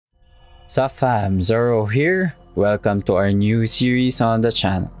Safam, Zoro here. Welcome to our new series on the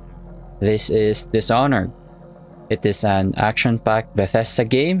channel. This is Dishonored. It is an action-packed Bethesda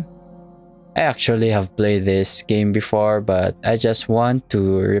game. I actually have played this game before, but I just want to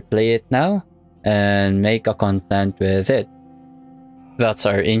replay it now and make a content with it. That's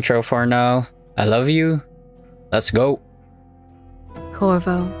our intro for now. I love you. Let's go.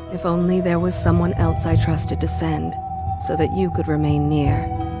 Corvo, if only there was someone else I trusted to send, so that you could remain near.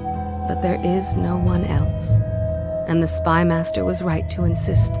 But there is no one else, and the Spy Master was right to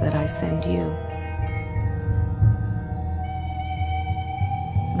insist that I send you.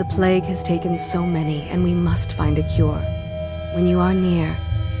 The plague has taken so many, and we must find a cure. When you are near,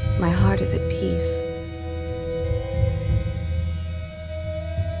 my heart is at peace.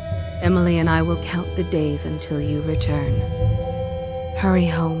 Emily and I will count the days until you return. Hurry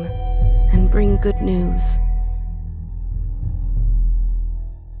home, and bring good news.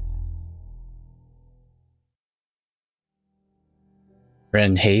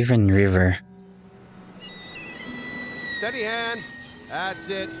 Renhaven River. Steady hand. That's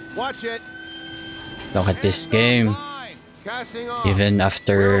it. Watch it. Look at this game. Even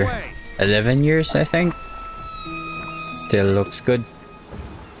after 11 years, I think. Still looks good.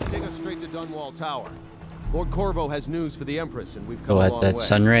 Take us straight to Dunwall Tower. Lord Corvo has news for the Empress, and we've come a long way. At that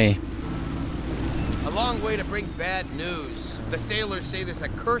sunray. A long way to bring bad news. The sailors say there's a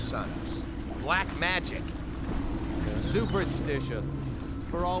curse on us. Black magic. Superstition.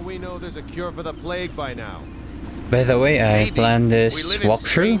 For all we know, there's a cure for the plague by now. By the way, I planned this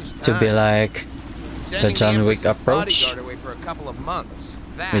walkthrough to be like the John Wick approach.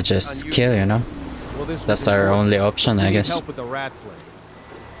 We just kill, you know? That's our only option, I guess.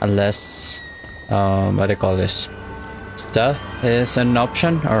 Unless, what do you call this? Stealth is an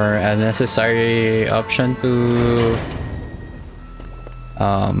option or a necessary option to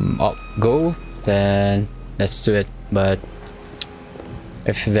go, then let's do it. But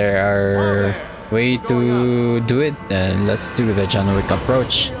if there are way to do it, then let's do the John Wick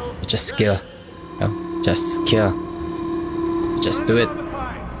approach. Just kill. No, just kill. Just do it.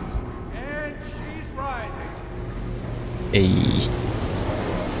 Hey.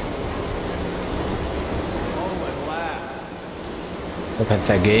 Look at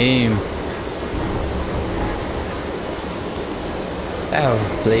the game. I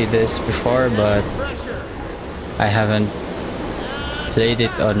have played this before, but I haven't played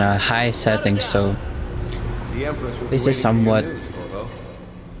it on a high setting, so this is somewhat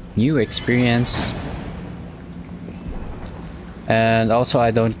new experience. And also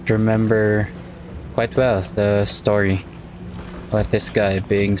I don't remember quite well the story about this guy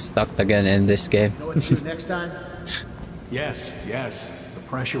being stuck again in this game. Know what to do next time? Yes. The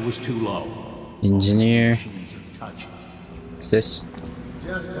pressure was too low. Engineer. What's this?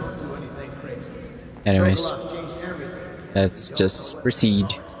 Just don't do anything crazy. Anyways, let's just proceed.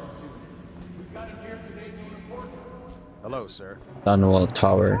 Hello, sir. Dunwall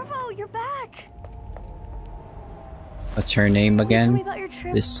Tower. Corvo, you're back. What's her name again? Tell me about your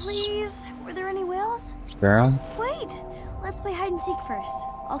trip, This please. Were there any whales? girl? Wait, let's play hide and seek first.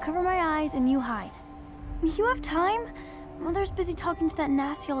 I'll cover my eyes and you hide. You have time? Mother's busy talking to that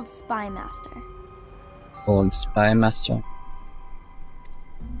nasty old spy master. Old Spy Master.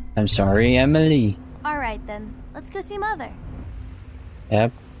 I'm sorry, Emily. Alright then, let's go see Mother.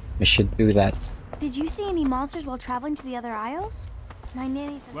 Yep, we should do that. Did you see any monsters while traveling to the other isles? My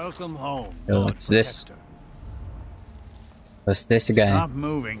nanny says— Welcome home. Yo, what's this? What's this guy? Stop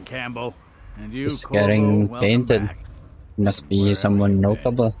moving, Campbell. And you, He's Corvo, getting welcome painted. back. Must be someone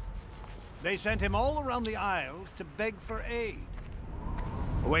notable. They sent him all around the Isles to beg for aid.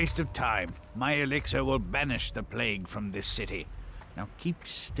 A waste of time. My elixir will banish the plague from this city. Now keep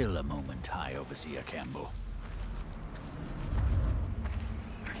still a moment, High Overseer Campbell.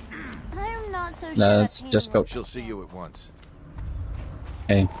 I'm not so sure. Let's just go. She'll see you at once.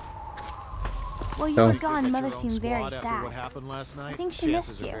 Hey. While you Go. were gone, Mother seemed very sad. What happened last night? I think she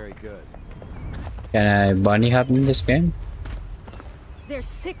missed you. Very good. Can I bunny hop in this game? They're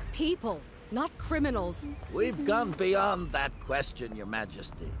sick people, not criminals. We've gone beyond that question, Your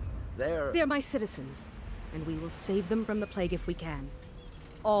Majesty. They're my citizens, and we will save them from the plague if we can.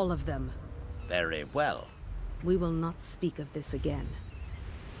 All of them. Very well. We will not speak of this again.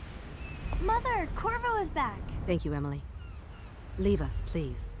 Mother, Corvo is back. Thank you, Emily. Leave us,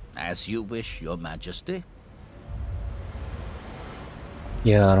 please. As you wish, Your Majesty.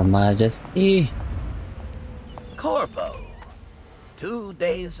 Your Majesty. Corvo. 2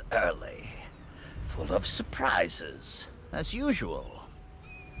 days early. Full of surprises, as usual.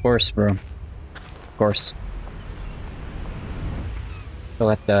 Of course, bro. Of course.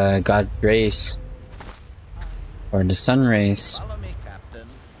 Look at the god rays. Or the sun rays. Follow me, Captain.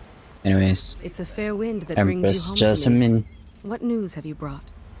 Anyways, It's a fair wind that brings you Empress home to me. Jasmine. What news have you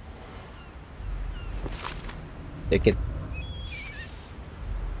brought? Take it.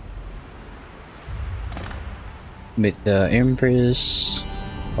 With the Empress.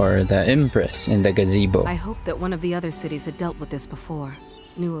 Or the Empress in the gazebo. I hoped that one of the other cities had dealt with this before.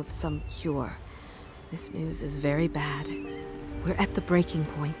 Knew of some cure. This news is very bad. We're at the breaking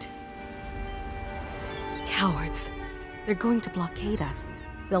point. Cowards. They're going to blockade us.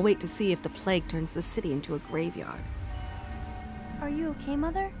 They'll wait to see if the plague turns the city into a graveyard. Are you okay,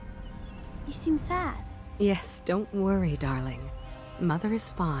 Mother? You seem sad. Yes, don't worry, darling. Mother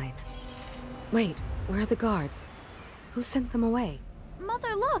is fine. Wait, where are the guards? Who sent them away?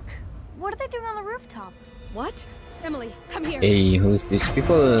 Mother, look! What are they doing on the rooftop? What? Emily, come here! Hey, who's these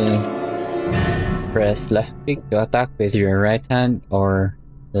people? Press left click to attack with your right hand or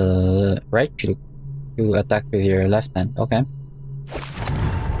right click to attack with your left hand. Okay.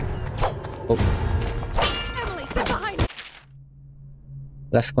 Oh. Emily, get behind!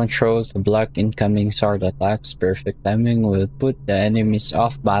 Left control to block incoming sword attacks. Perfect timing will put the enemies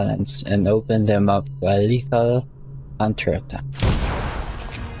off balance and open them up to a lethal counterattack.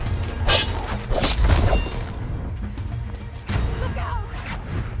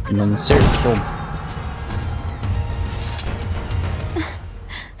 Monster, boom.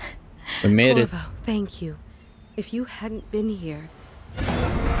 We made it. Corvo, thank you. If you hadn't been here...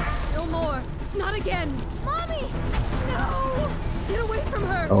 No more! Not again! Mommy! No! Get away from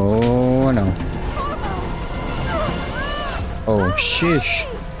her! Oh no. Corvo! Oh sheesh.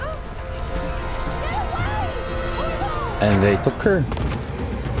 And they took her.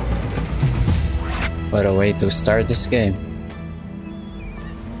 What a way to start this game.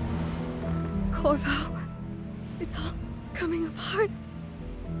 Corvo, it's all coming apart.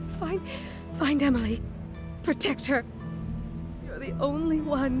 Find Emily. Protect her. You're the only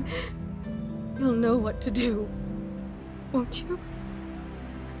one. You'll know what to do. Won't you?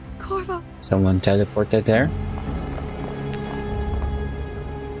 Corvo. Someone teleported there.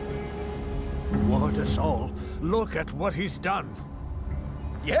 Ward us all. Look at what he's done.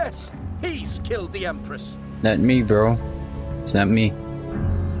 Yes, he's killed the Empress. Not me, bro. It's not me.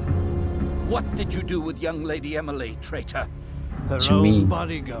 What did you do with young Lady Emily, traitor? Her To own me.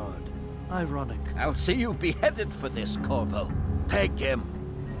 bodyguard. Ironic. I'll see you beheaded for this, Corvo. Take him.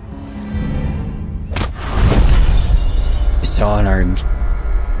 Dishonored.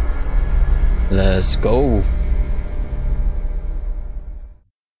 Let's go.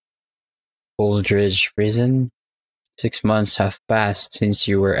 Holdridge Prison. 6 months have passed since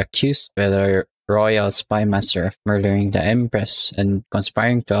you were accused by the royal spymaster of murdering the Empress and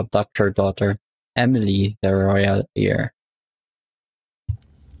conspiring to abduct her daughter, Emily, the royal heir.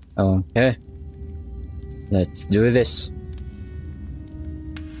 Okay. Let's do this.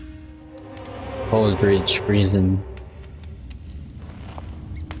 Holdridge Prison.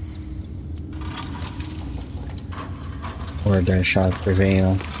 Order shall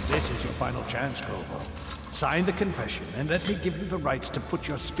prevail. This is your final chance, Corvo. Sign the confession and let me give you the rights to put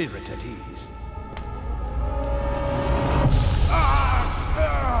your spirit at ease.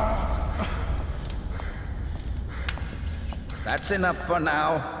 That's enough for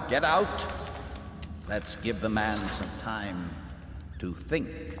now. Get out. Let's give the man some time to think.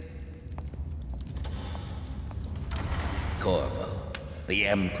 Corvo, the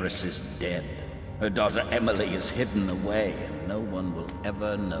Empress is dead. Her daughter Emily is hidden away, and no one will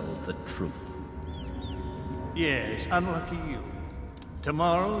ever know the truth. Yes, unlucky you.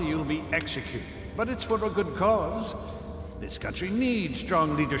 Tomorrow you'll be executed, but it's for a good cause. This country needs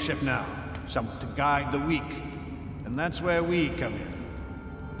strong leadership now, someone to guide the weak. And that's where we come in.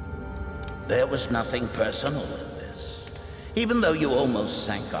 There was nothing personal in this, even though you almost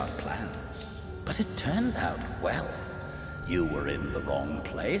sank our plans. But it turned out well. You were in the wrong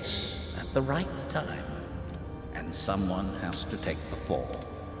place at the right time, and someone has to take the fall.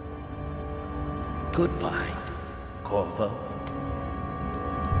 Goodbye, Corvo.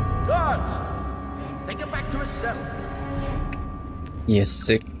 Guards! Take him back to his cell. You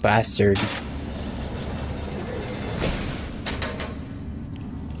sick bastard.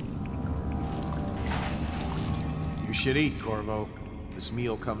 You should eat, Corvo. This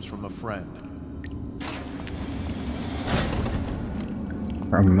meal comes from a friend.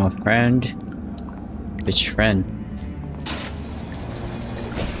 From a friend? Which friend?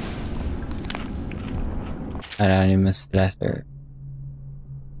 Anonymous letter.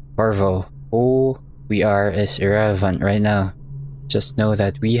 Corvo, who we are is irrelevant right now. Just know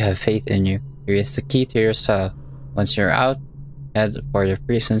that we have faith in you. Here is the key to your cell. Once you're out, Head for the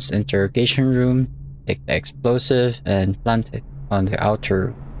prison's interrogation room, take the explosive, and plant it on the outer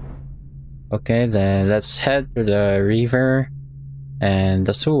room. Okay, then let's head to the river and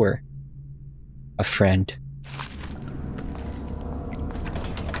the sewer. A friend.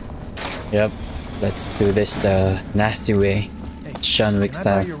 Yep, let's do this the nasty way. John Wick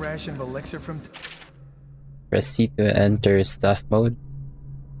style. Press C to enter stealth mode.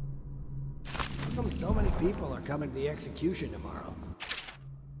 So many people are coming to the execution tomorrow.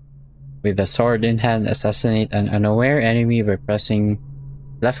 With a sword in hand, assassinate an unaware enemy by pressing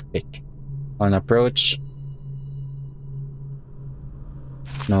left click. On approach.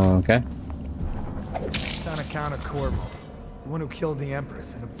 No, okay. It's on account of Corvo, the one who killed the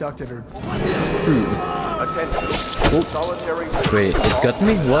Empress and abducted her. Wait, it got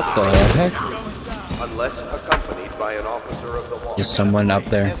me? What the heck? Unless accompanied by an officer of the law. There's someone up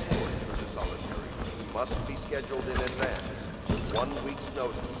there. Must be scheduled in advance with 1 week's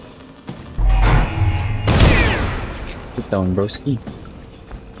notice. Put down, broski.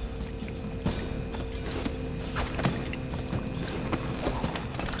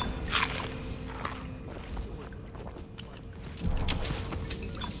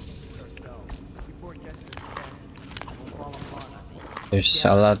 There's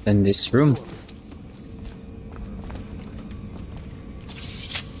a lot in this room.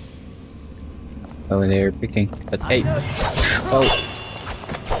 Oh, they're picking. But hey. Oh.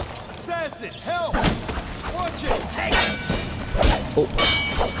 Assassin, help! Watch it! Oh.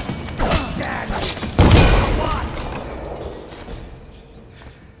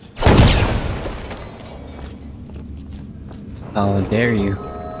 How dare you?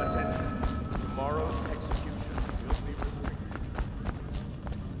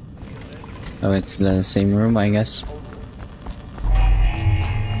 Oh, it's the same room, I guess.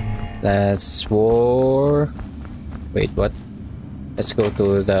 Let's war. Wait, what? Let's go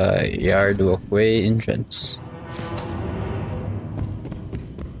to the yard walkway entrance.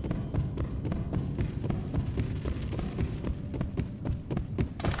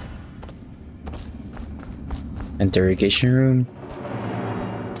 Interrogation room.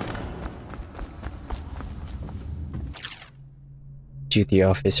 Duty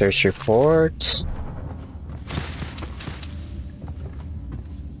officer's report.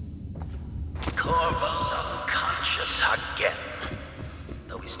 Corvo's unconscious again.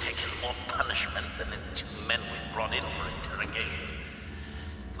 Though he's taken more punishment than the 2 men we brought in for interrogation.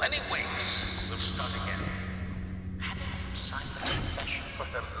 When he wakes, we'll start again. Having him sign the confession for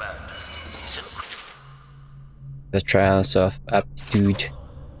her murder. The trials of aptitude.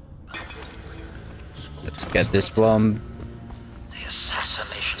 Let's get this bomb.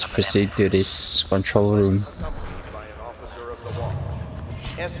 Let's proceed to this control room.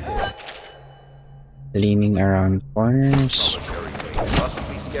 Leaning around corners. Must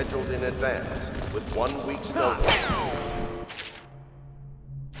be scheduled in advance with 1 week's notice.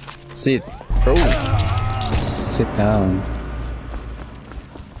 Sit, bro. Sit down.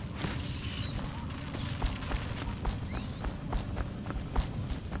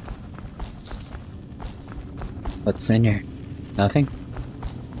 What's in here? Nothing?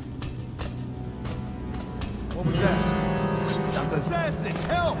 What was that? Something. Assassin,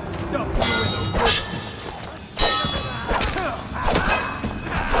 help! Don't go in the river.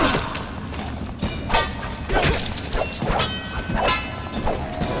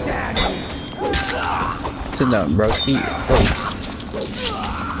 Sit down, broski. Oh.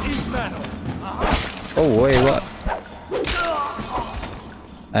 Oh, wait, what?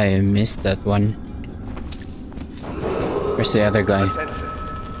 I missed that one. Where's the other guy?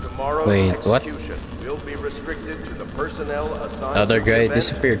 Wait, what? Will be restricted to the personnel assigned The other to guy the event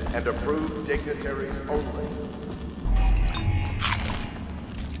disappeared. And approved dignitaries only.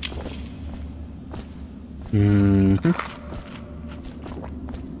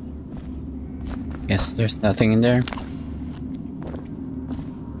 Yes, there's nothing in there.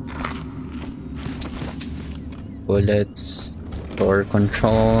 Bullets, door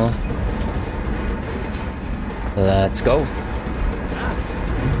control. Let's go.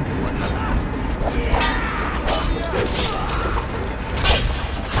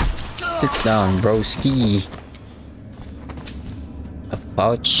 Sit down, broski. A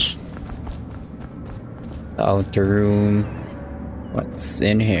pouch. The outer room. What's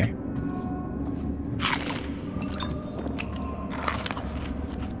in here?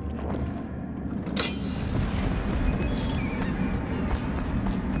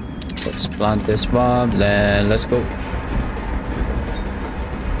 Let's plant this bomb, then let's go.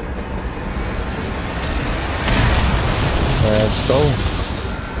 Let's go.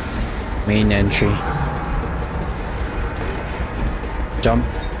 Main entry. Jump.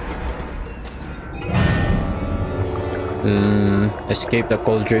 Escape the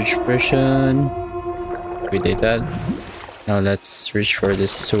Coldridge prison. We did that. Now let's reach for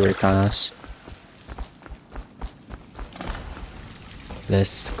this sewer tunnels.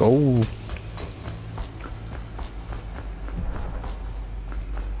 Let's go.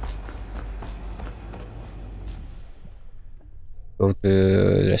 Go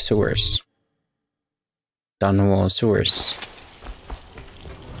to the sewers. Dunwall sewers.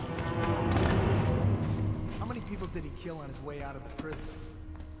 How many people did he kill on his way out of the prison?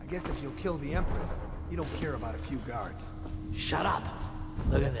 I guess if you'll kill the Empress, you don't care about a few guards. Shut up!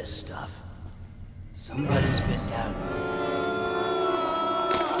 Look at this stuff. Somebody's been down.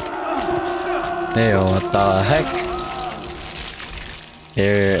 Hey, what the heck?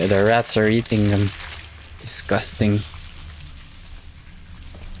 The rats are eating them. Disgusting.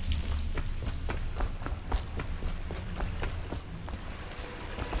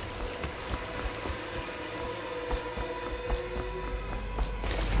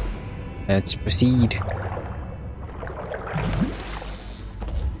 Let's proceed.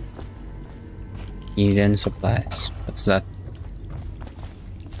 Hidden supplies. What's that?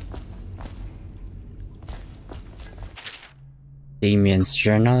 Damien's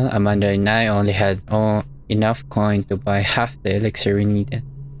journal. Amanda and I only had enough coin to buy half the elixir we needed.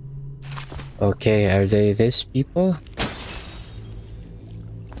 Okay, are they these people?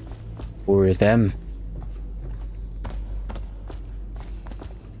 Who are them?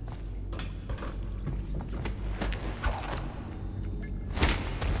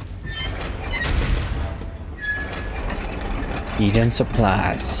 Hidden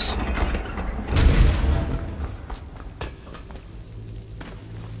supplies.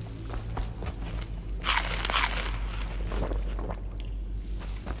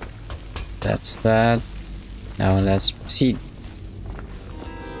 That's that. Now let's proceed.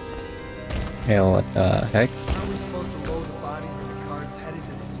 Hey, what the heck? Are we supposed to load the bodies in the carts headed to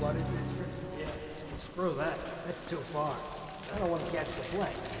the flooded district? Yeah, well, screw that. That's too far. I don't want to catch the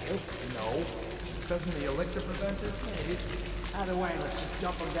plague. No. Doesn't the elixir prevent it? Maybe. Either way, let's just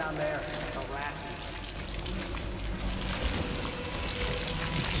dump them down there. The rats.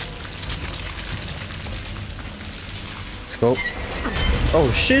 Let's go. Oh,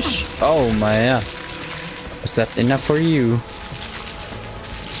 shish! Oh my, yeah. Was that enough for you?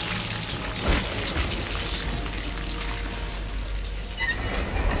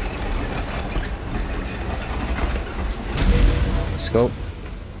 Let's go.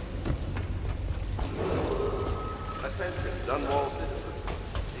 Attention, Dunwall citizens.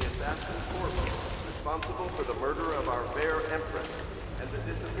 The assassin Corvo, responsible for the murder of our fair Empress and the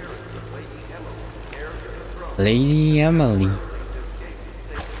disappearance of Lady Emily, heir to the throne. Lady Emily.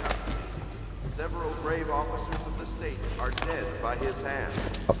 Several brave officers of the state are dead by his hand.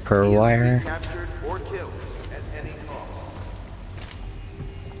 Upper wire. He is to be captured or killed at any cost.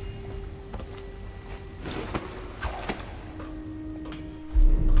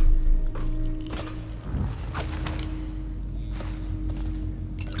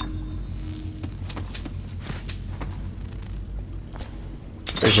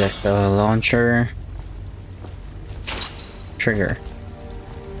 Projectile launcher. Trigger.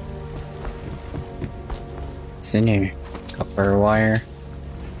 It's in here. Copper wire.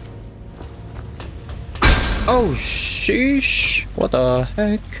 Oh, sheesh. What the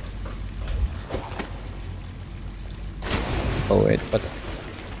heck? Oh, wait, what?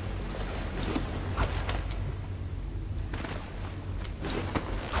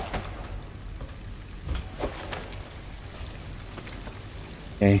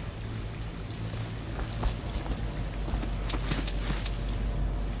 Okay.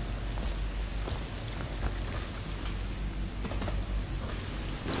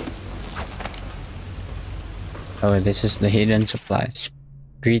 Oh, this is the hidden supplies.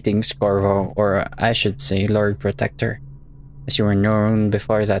 Greetings, Corvo, or I should say Lord Protector, as you were known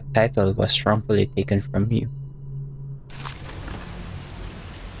before that title was wrongfully taken from you.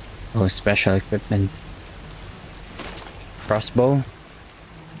 Oh, special equipment. Crossbow?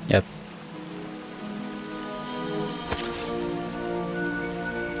 Yep.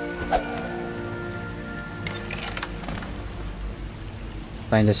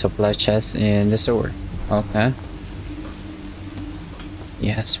 Find the supply chest in the sewer. Okay.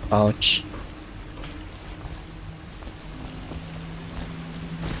 Yes, pouch.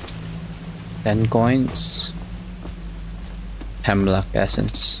 $10 coins. Hemlock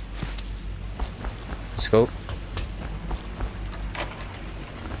essence. Let's go.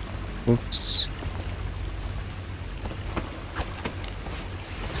 Oops.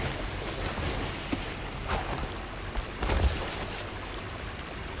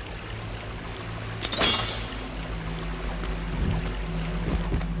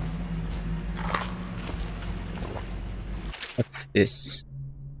 What's this?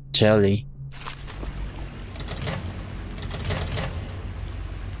 Jelly.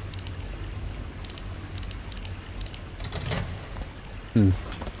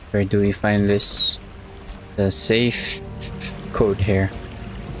 Where do we find this? The safe code here.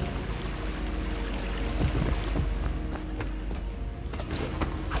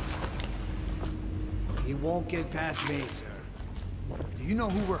 He won't get past me, sir. Do you know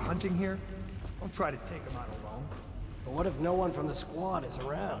who we're hunting here? Don't try to take him out alone. But what if no one from the squad is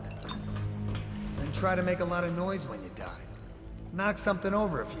around? Then try to make a lot of noise when you die. Knock something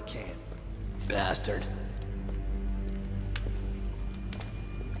over if you can. Bastard.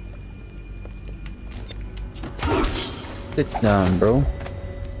 Sit down, bro.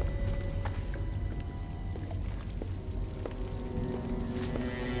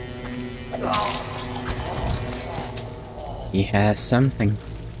 He has something.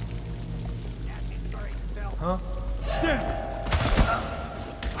 Huh?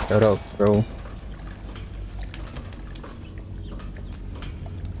 Shut up, bro.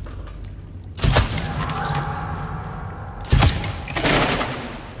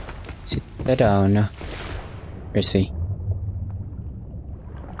 Sit down. Where's he?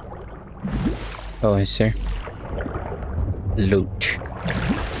 Oh, is here. Loot.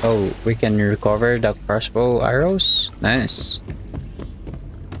 Oh, we can recover the crossbow arrows? Nice.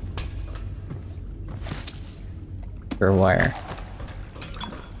 For wire.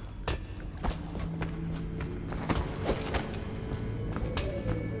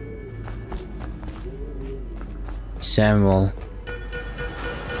 Samuel.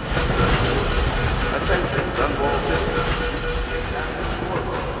 Attention, Dunwall City. Captain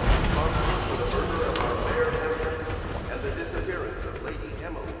Corvo, responsible for the murder of our fair empress and the disappearance of Lady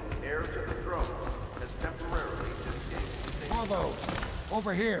Emily, heir to the throne, has temporarily escaped. Corvo,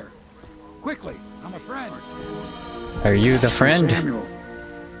 over here. Quickly, I'm a friend. Are you the friend? Samuel.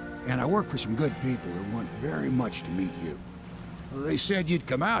 And I work for some good people who want very much to meet you. Well, they said you'd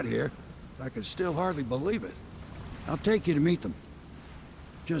come out here. I can still hardly believe it. I'll take you to meet them.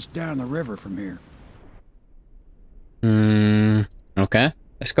 Just down the river from here. Okay,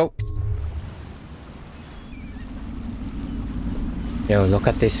 let's go. Yo, look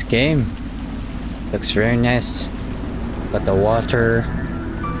at this game. Looks very nice. Got the water,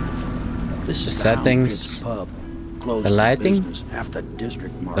 This the is settings, Pub. Closed the for lighting. business. Half the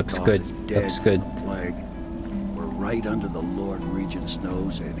district marked Looks off good. as dead Looks from good. the plague. We're right under the Lord Regent's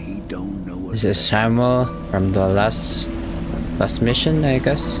nose, and he don't know what. This is Samuel from the last mission, I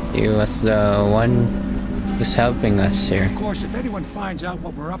guess. He was the one who's helping us here. Of course, if anyone finds out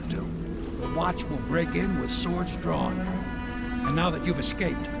what we're up to, the Watch will break in with swords drawn. And now that you've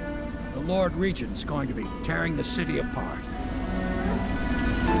escaped, the Lord Regent's going to be tearing the city apart.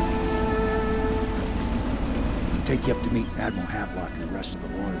 I'll take you up to meet Admiral Havelock and the rest of the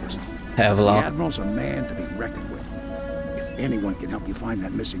Loyalists. Havelock. The Admiral's a man to be reckoned with. If anyone can help you find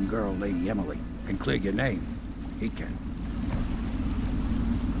that missing girl, Lady Emily, and clear your name, he can.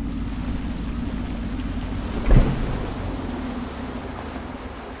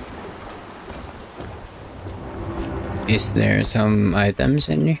 Is there some items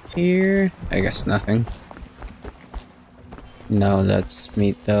in here? I guess nothing. Now let's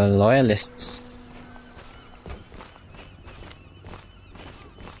meet the Loyalists.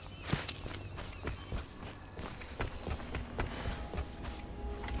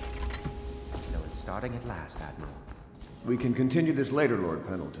 So it's starting at last, Admiral. We can continue this later, Lord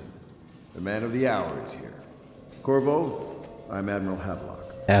Pendleton. The man of the hour is here. Corvo, I'm Admiral Havelock.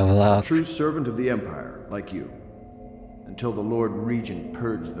 Havelock. A true servant of the Empire, like you. Until the Lord Regent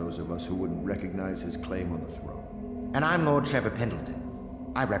purged those of us who wouldn't recognize his claim on the throne. And I'm Lord Trevor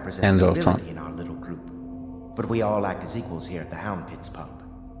Pendleton. I represent stability in our little group. But we all act as equals here at the Hound Pits pub.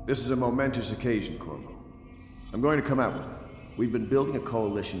 This is a momentous occasion, Corvo. I'm going to come out with it. We've been building a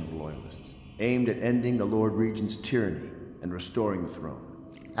coalition of loyalists, aimed at ending the Lord Regent's tyranny and restoring the throne.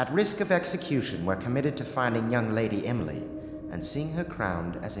 At risk of execution, we're committed to finding young Lady Emily and seeing her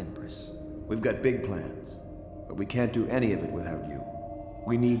crowned as Empress. We've got big plans, but we can't do any of it without you.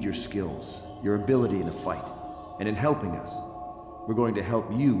 We need your skills, your ability in a fight, and in helping us, we're going to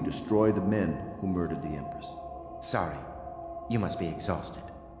help you destroy the men who murdered the Empress. Sorry, you must be exhausted.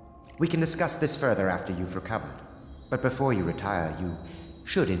 We can discuss this further after you've recovered. But before you retire, you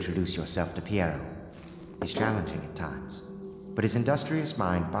should introduce yourself to Piero. He's challenging at times, but his industrious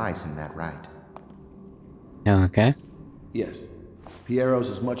mind buys him that right. Okay. Yes. Piero's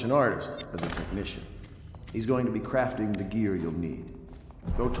as much an artist as a technician. He's going to be crafting the gear you'll need.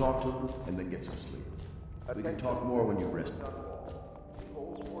 Go talk to him, and then get some sleep. We can talk more when you've rested.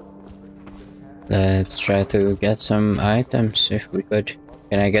 Let's try to get some items if we could.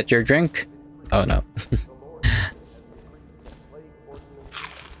 Can I get your drink? Oh no.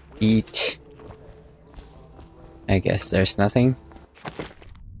 Eat. I guess there's nothing.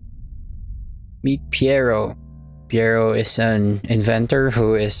 Meet Piero. Piero is an inventor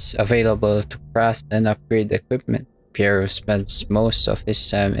who is available to craft and upgrade equipment. Piero spends most of his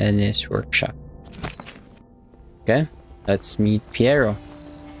time in his workshop. Okay, let's meet Piero.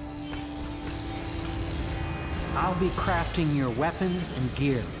 I'll be crafting your weapons and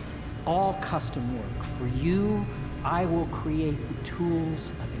gear. All custom work. For you, I will create the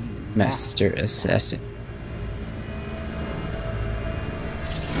tools of a Master Assassin.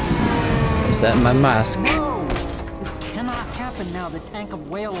 Is that my mask? No! This cannot happen now. The tank of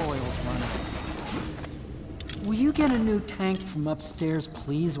whale oil is running. Will you get a new tank from upstairs,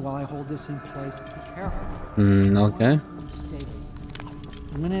 please, while I hold this in place? Be careful. Okay.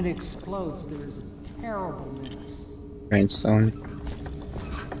 When it explodes, there's a terrible mess. Grindstone.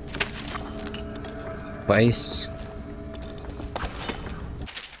 Vice.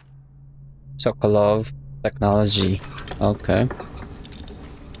 Sokolov technology. Okay.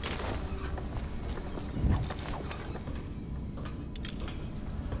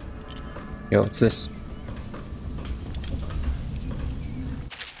 Yo, what's this?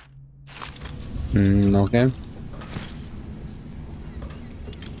 Okay.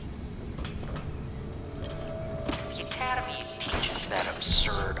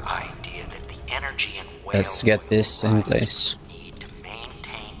 Let's get this in place.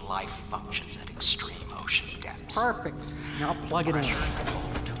 Perfect. Now plug it in.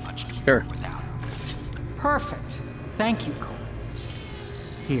 Sure. Perfect. Thank you, Cole.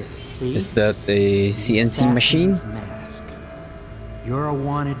 Here, see? Is that the CNC machine? Mask. You're a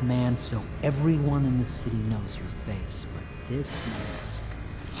wanted man, so everyone in the city knows your face. But this mask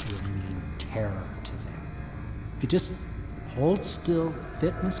will mean terror to them. If you just hold still, the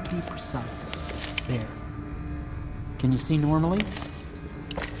fit must be precise. There. Can you see normally?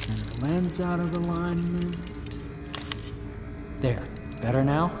 Send the lens out of alignment. There. Better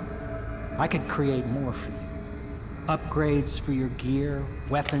now? I could create more for you. Upgrades for your gear,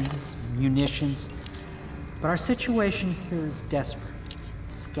 weapons, munitions. But our situation here is desperate.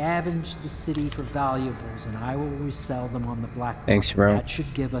 Scavenge the city for valuables and I will resell them on the black market. Thanks, bro. That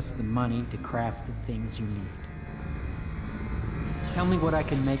should give us the money to craft the things you need. Tell me what I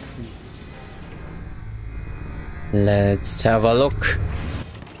can make for you. Let's have a look.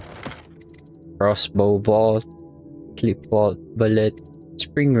 Crossbow bolt, clip bolt, bullet,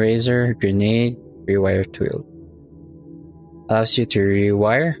 spring razor, grenade, rewire tool. Allows you to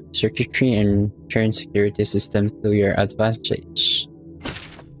rewire circuitry and turn security system to your advantage.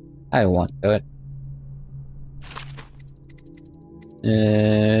 I want that.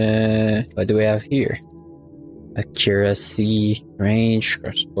 What do we have here? Accuracy, range,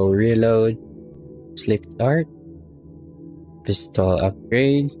 crossbow reload, slip dart, pistol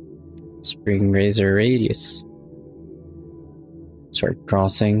upgrade, spring razor radius, sword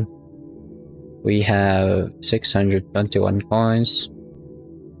crossing. We have 621 coins.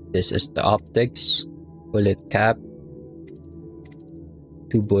 This is the optics, bullet cap,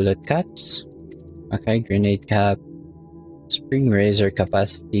 2 bullet caps. Okay, grenade cap, spring razor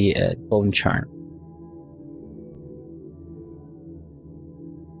capacity, and bone charm.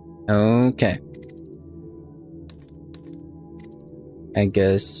 Okay. I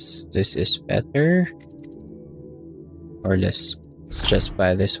guess this is better. Or less. Let's just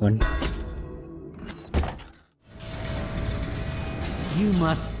buy this one. You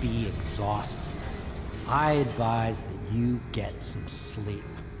must be exhausted. I advise that you get some sleep.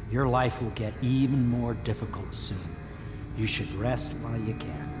 Your life will get even more difficult soon. You should rest while you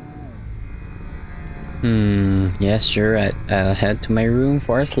can. Yes, you're right. I'll head to my room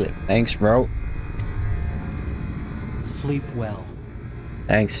for a sleep. Thanks, bro. Sleep well.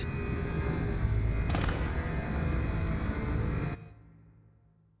 Thanks.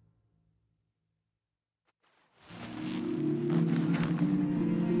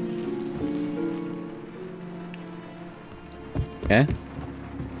 Okay.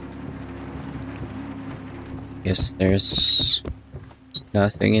 Guess there's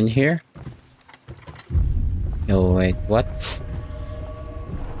nothing in here. Oh wait, what?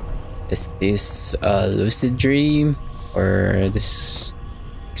 Is this a lucid dream? Or this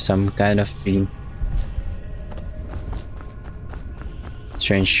some kind of dream?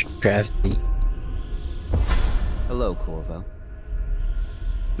 Strange gravity. Hello, Corvo.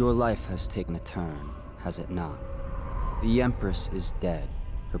 Your life has taken a turn, has it not? The Empress is dead.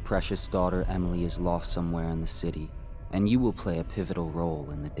 Her precious daughter Emily is lost somewhere in the city, and you will play a pivotal role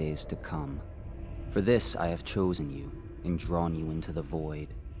in the days to come. For this I have chosen you and drawn you into the void.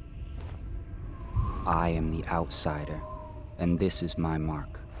 I am the outsider, and this is my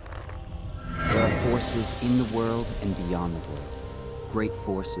mark. There are forces in the world and beyond the world, great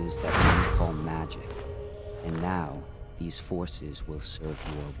forces that men call magic. And now, these forces will serve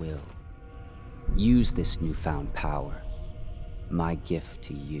your will. Use this newfound power, my gift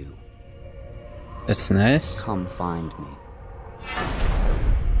to you. That's nice. Come find me.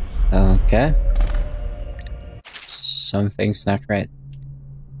 Okay. Something's not right.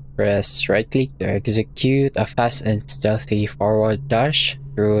 Press right click to execute a fast and stealthy forward dash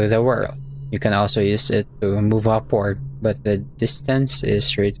through the world. You can also use it to move upward, but the distance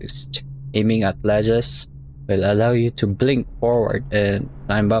is reduced. Aiming at ledges will allow you to blink forward and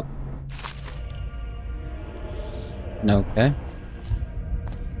climb up. Okay.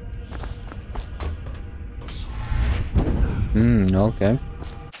 Okay.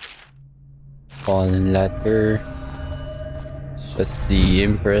 Fallen ladder. That's the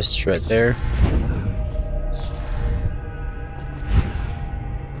Empress right there.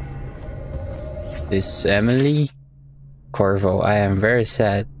 Is this Emily? Corvo, I am very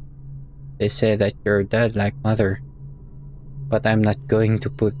sad. They say that you're dead like mother. But I'm not going to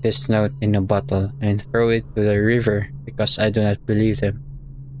put this note in a bottle and throw it to the river because I do not believe them.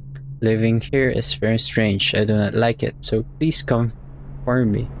 Living here is very strange. I do not like it, so please come for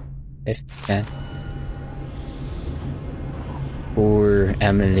me if you can. Poor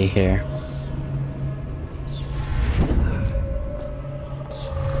Emily here.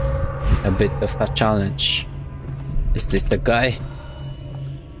 A bit of a challenge. Is this the guy?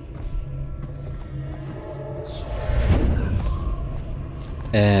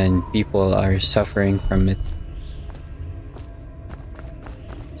 And people are suffering from it.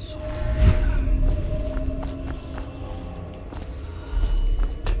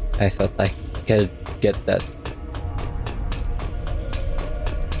 I thought I could get that.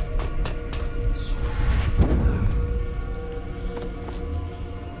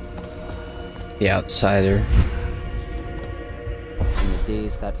 The outsider. In the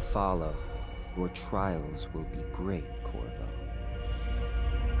days that follow, your trials will be great, Corvo.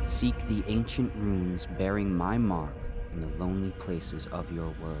 Seek the ancient runes bearing my mark in the lonely places of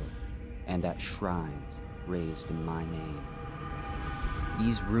your world, and at shrines raised in my name.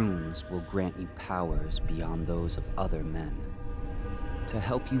 These runes will grant you powers beyond those of other men. To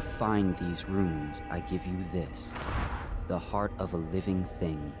help you find these runes, I give you this, the heart of a living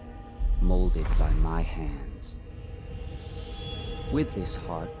thing, molded by my hands. With this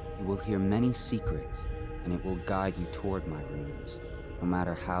heart, you will hear many secrets, and it will guide you toward my runes, no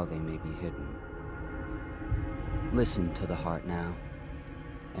matter how they may be hidden. Listen to the heart now,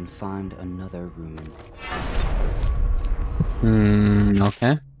 and find another rune.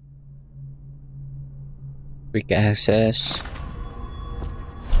 Okay. Quick access.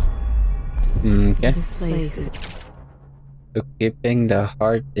 Okay. This place is... Keeping the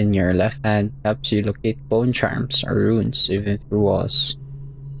heart in your left hand helps you locate bone charms or runes even through walls.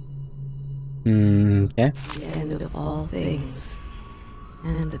 Okay. The end of all things,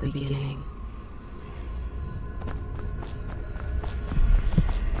 and the beginning.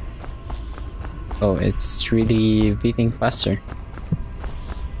 Oh, it's really beating faster.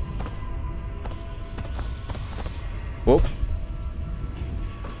 Whoop.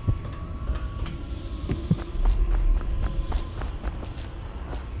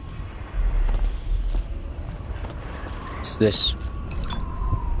 What's this?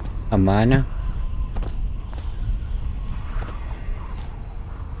 A mana?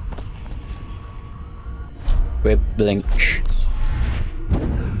 Whip blink.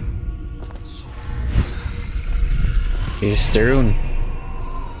 Here's the rune.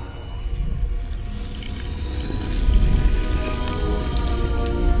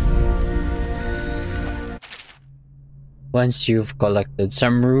 Once you've collected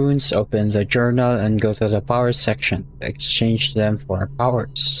some runes, open the journal and go to the power section to exchange them for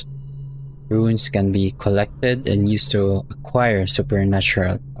powers. Runes can be collected and used to acquire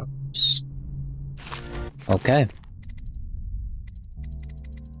supernatural powers. Okay.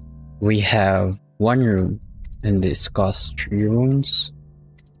 We have one rune, and this costs 3 runes.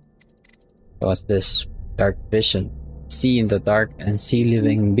 What's this? Dark vision. See in the dark and see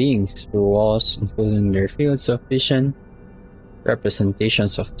living beings through walls, including their fields of vision.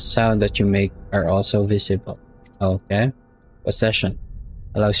 Representations of the sound that you make are also visible. Okay. Possession.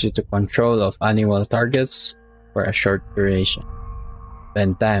 Allows you to control of animal targets for a short duration.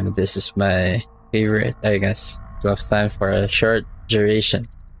 Spend time. This is my favorite, I guess. 12 time for a short duration.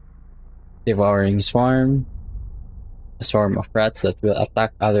 Devouring Swarm. a swarm of rats that will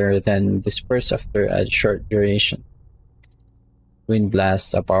attack other than disperse after a short duration. Wind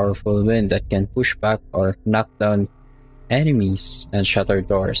Blast, a powerful wind that can push back or knock down enemies and shatter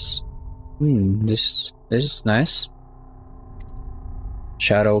doors. This is nice.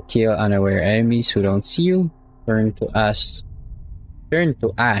 Shadow, kill unaware enemies who don't see you. Turn to ash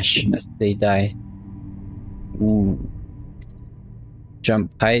as they die. Jump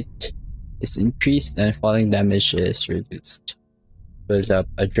height is increased and falling damage is reduced. Build up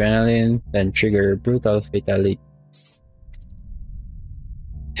adrenaline, then trigger brutal fatalities.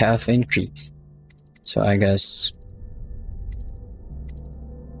 Health increased. So I guess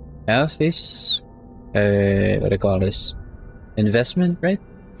health is what do I call this? Investment, right?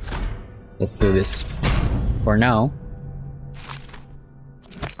 Let's do this. For now,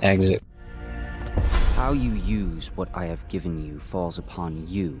 exit. How you use what I have given you falls upon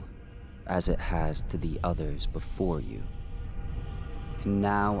you, as it has to the others before you. And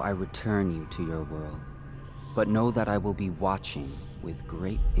now I return you to your world, but know that I will be watching with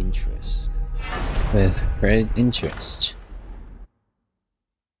great interest. With great interest.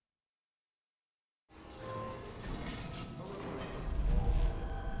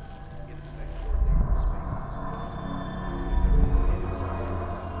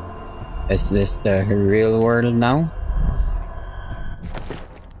 Is this the real world now?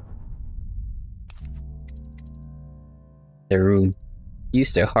 The rune.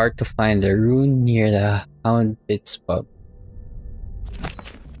 Use the heart to find the rune near the Hound Pits pub.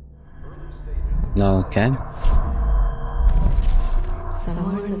 No, okay.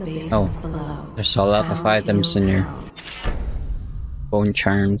 Somewhere in the basements below. There's a lot of items in here. Bone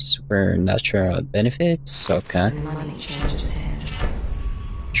charms for natural benefits, okay. Money changes hands.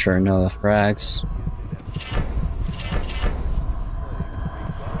 Journal of rags.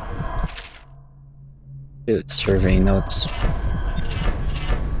 Field survey notes.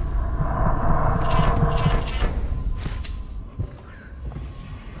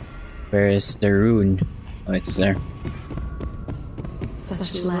 Where is the rune? Oh, it's there.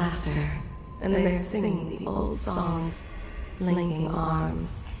 Such laughter, and they're singing the old songs, linking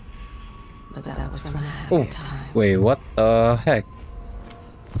arms. But that was from a happy time. Wait, what the heck?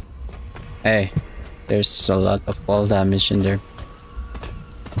 Hey, there's a lot of fall damage in there.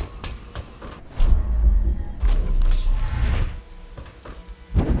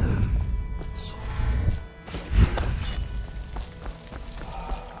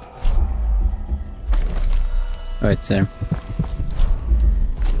 Oh, it's there.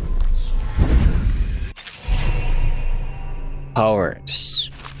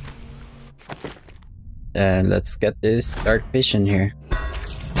 Powers. And let's get this dark vision here.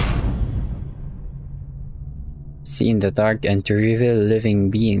 See in the dark and to reveal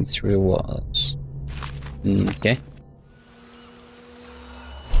living beings through the walls. Okay.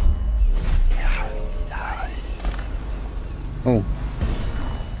 Oh.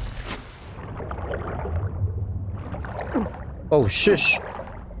 Oh, shush.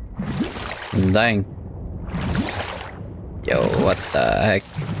 I'm dying. Yo, what the heck?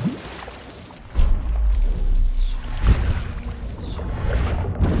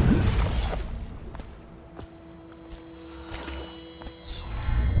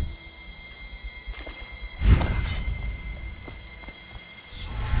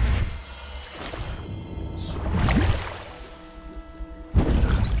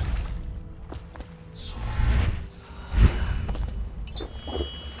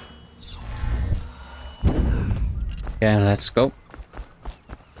 Okay, let's go.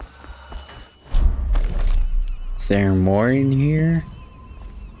 Is there more in here?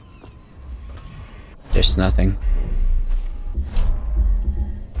 There's nothing.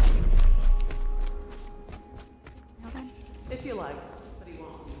 If you like, but he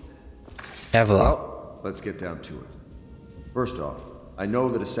won't use it. Level up. Well, let's get down to it. First off, I know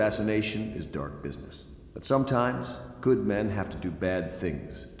that assassination is dark business, but sometimes good men have to do bad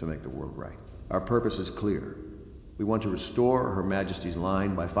things to make the world right. Our purpose is clear. We want to restore Her Majesty's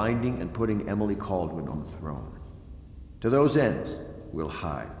line by finding and putting Emily Kaldwin on the throne. To those ends, we'll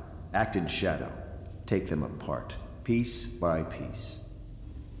hide, act in shadow, take them apart, piece by piece.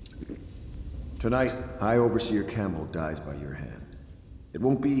 Tonight, High Overseer Campbell dies by your hand. It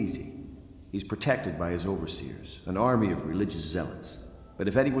won't be easy. He's protected by his overseers, an army of religious zealots. But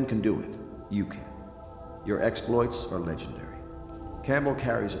if anyone can do it, you can. Your exploits are legendary. Campbell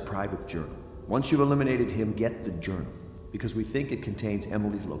carries a private journal. Once you've eliminated him, get the journal, because we think it contains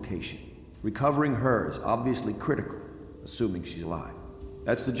Emily's location. Recovering her is obviously critical, assuming she's alive.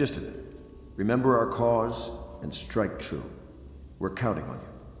 That's the gist of it. Remember our cause and strike true. We're counting on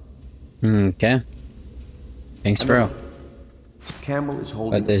you. Okay. Thanks, bro. Campbell is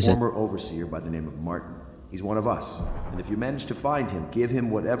holding a former overseer by the name of Martin. He's one of us, and if you manage to find him, give him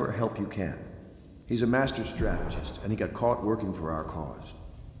whatever help you can. He's a master strategist, and he got caught working for our cause.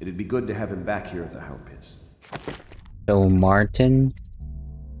 It'd be good to have him back here at the Hell Pits. So Martin,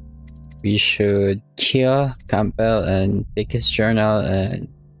 we should kill Campbell and take his journal and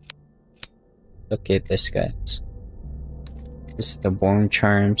locate this guy. This is the Born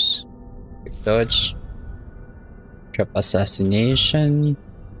Charms. Quick dodge. Trap assassination.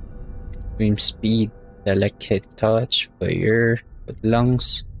 Stream speed. Delicate touch. Fire. With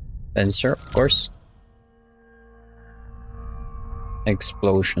lungs. Sensor, of course.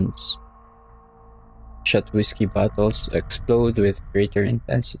 Explosions. Shot whiskey bottles explode with greater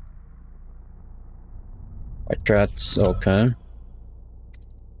intensity. White rats, okay.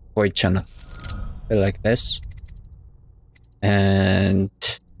 Void channel. I like this. And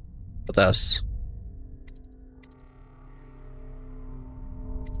what else?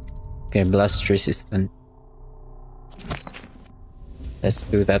 Okay, blast resistant. Let's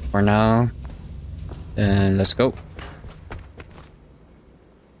do that for now. And let's go.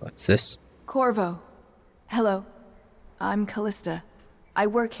 What's this? Corvo. Hello. I'm Callista. I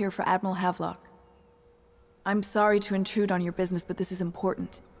work here for Admiral Havelock. I'm sorry to intrude on your business, but this is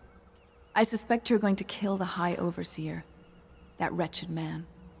important. I suspect you're going to kill the High Overseer. That wretched man.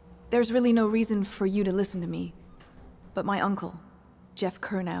 There's really no reason for you to listen to me. But my uncle, Jeff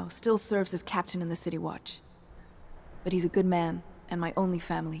Kernow, still serves as captain in the City Watch. But he's a good man, and my only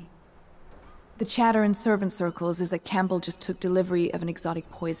family. The chatter in servant circles is that Campbell just took delivery of an exotic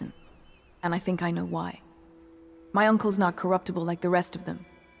poison. And I think I know why. My uncle's not corruptible like the rest of them.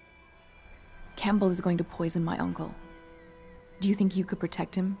 Campbell is going to poison my uncle. Do you think you could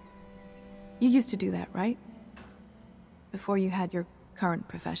protect him? You used to do that, right? Before you had your current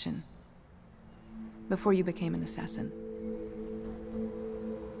profession. Before you became an assassin.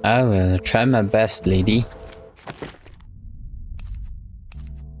 I will try my best, lady.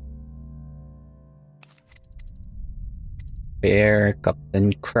 Bear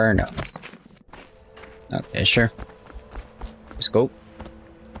Captain Kernow. Okay, sure. Let's go.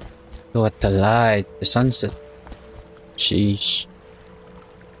 Look at the light, the sunset. Sheesh.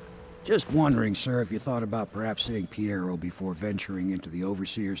 Just wondering, sir, if you thought about perhaps seeing Piero before venturing into the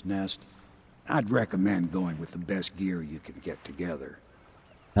Overseer's nest. I'd recommend going with the best gear you can get together.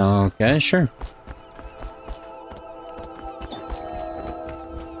 Okay, sure.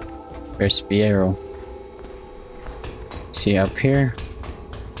 Where's Piero? See up here?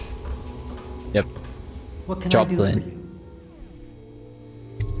 Yep. What can Joplin. I do for you?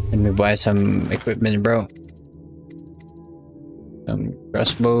 Let me buy some equipment, bro. Some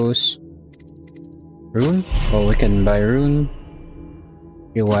crossbows. Rune? Oh, we can buy rune.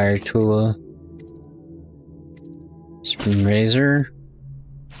 Rewire tool. Spring razor.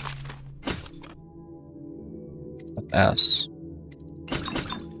 What else?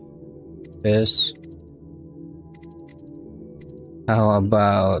 This. How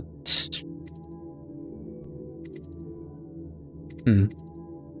about...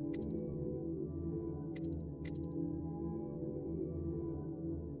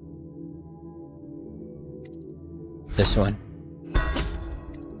 This one.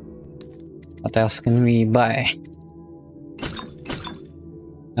 What else can we buy?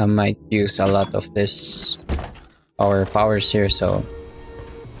 I might use a lot of this powers here, so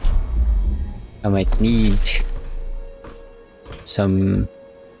I might need some...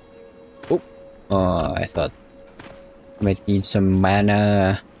 Oh, I thought I might need some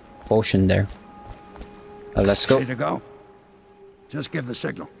mana potion there. Let's go. Ready to go? Just give the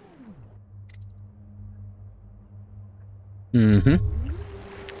signal.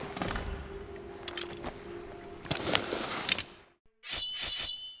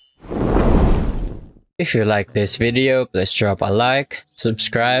 If you like this video, please drop a like,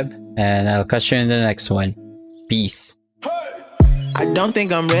 subscribe, and I'll catch you in the next one. Peace. I don't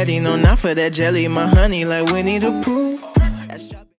think I'm ready, no, not for that jelly, my honey, like Winnie the Pooh.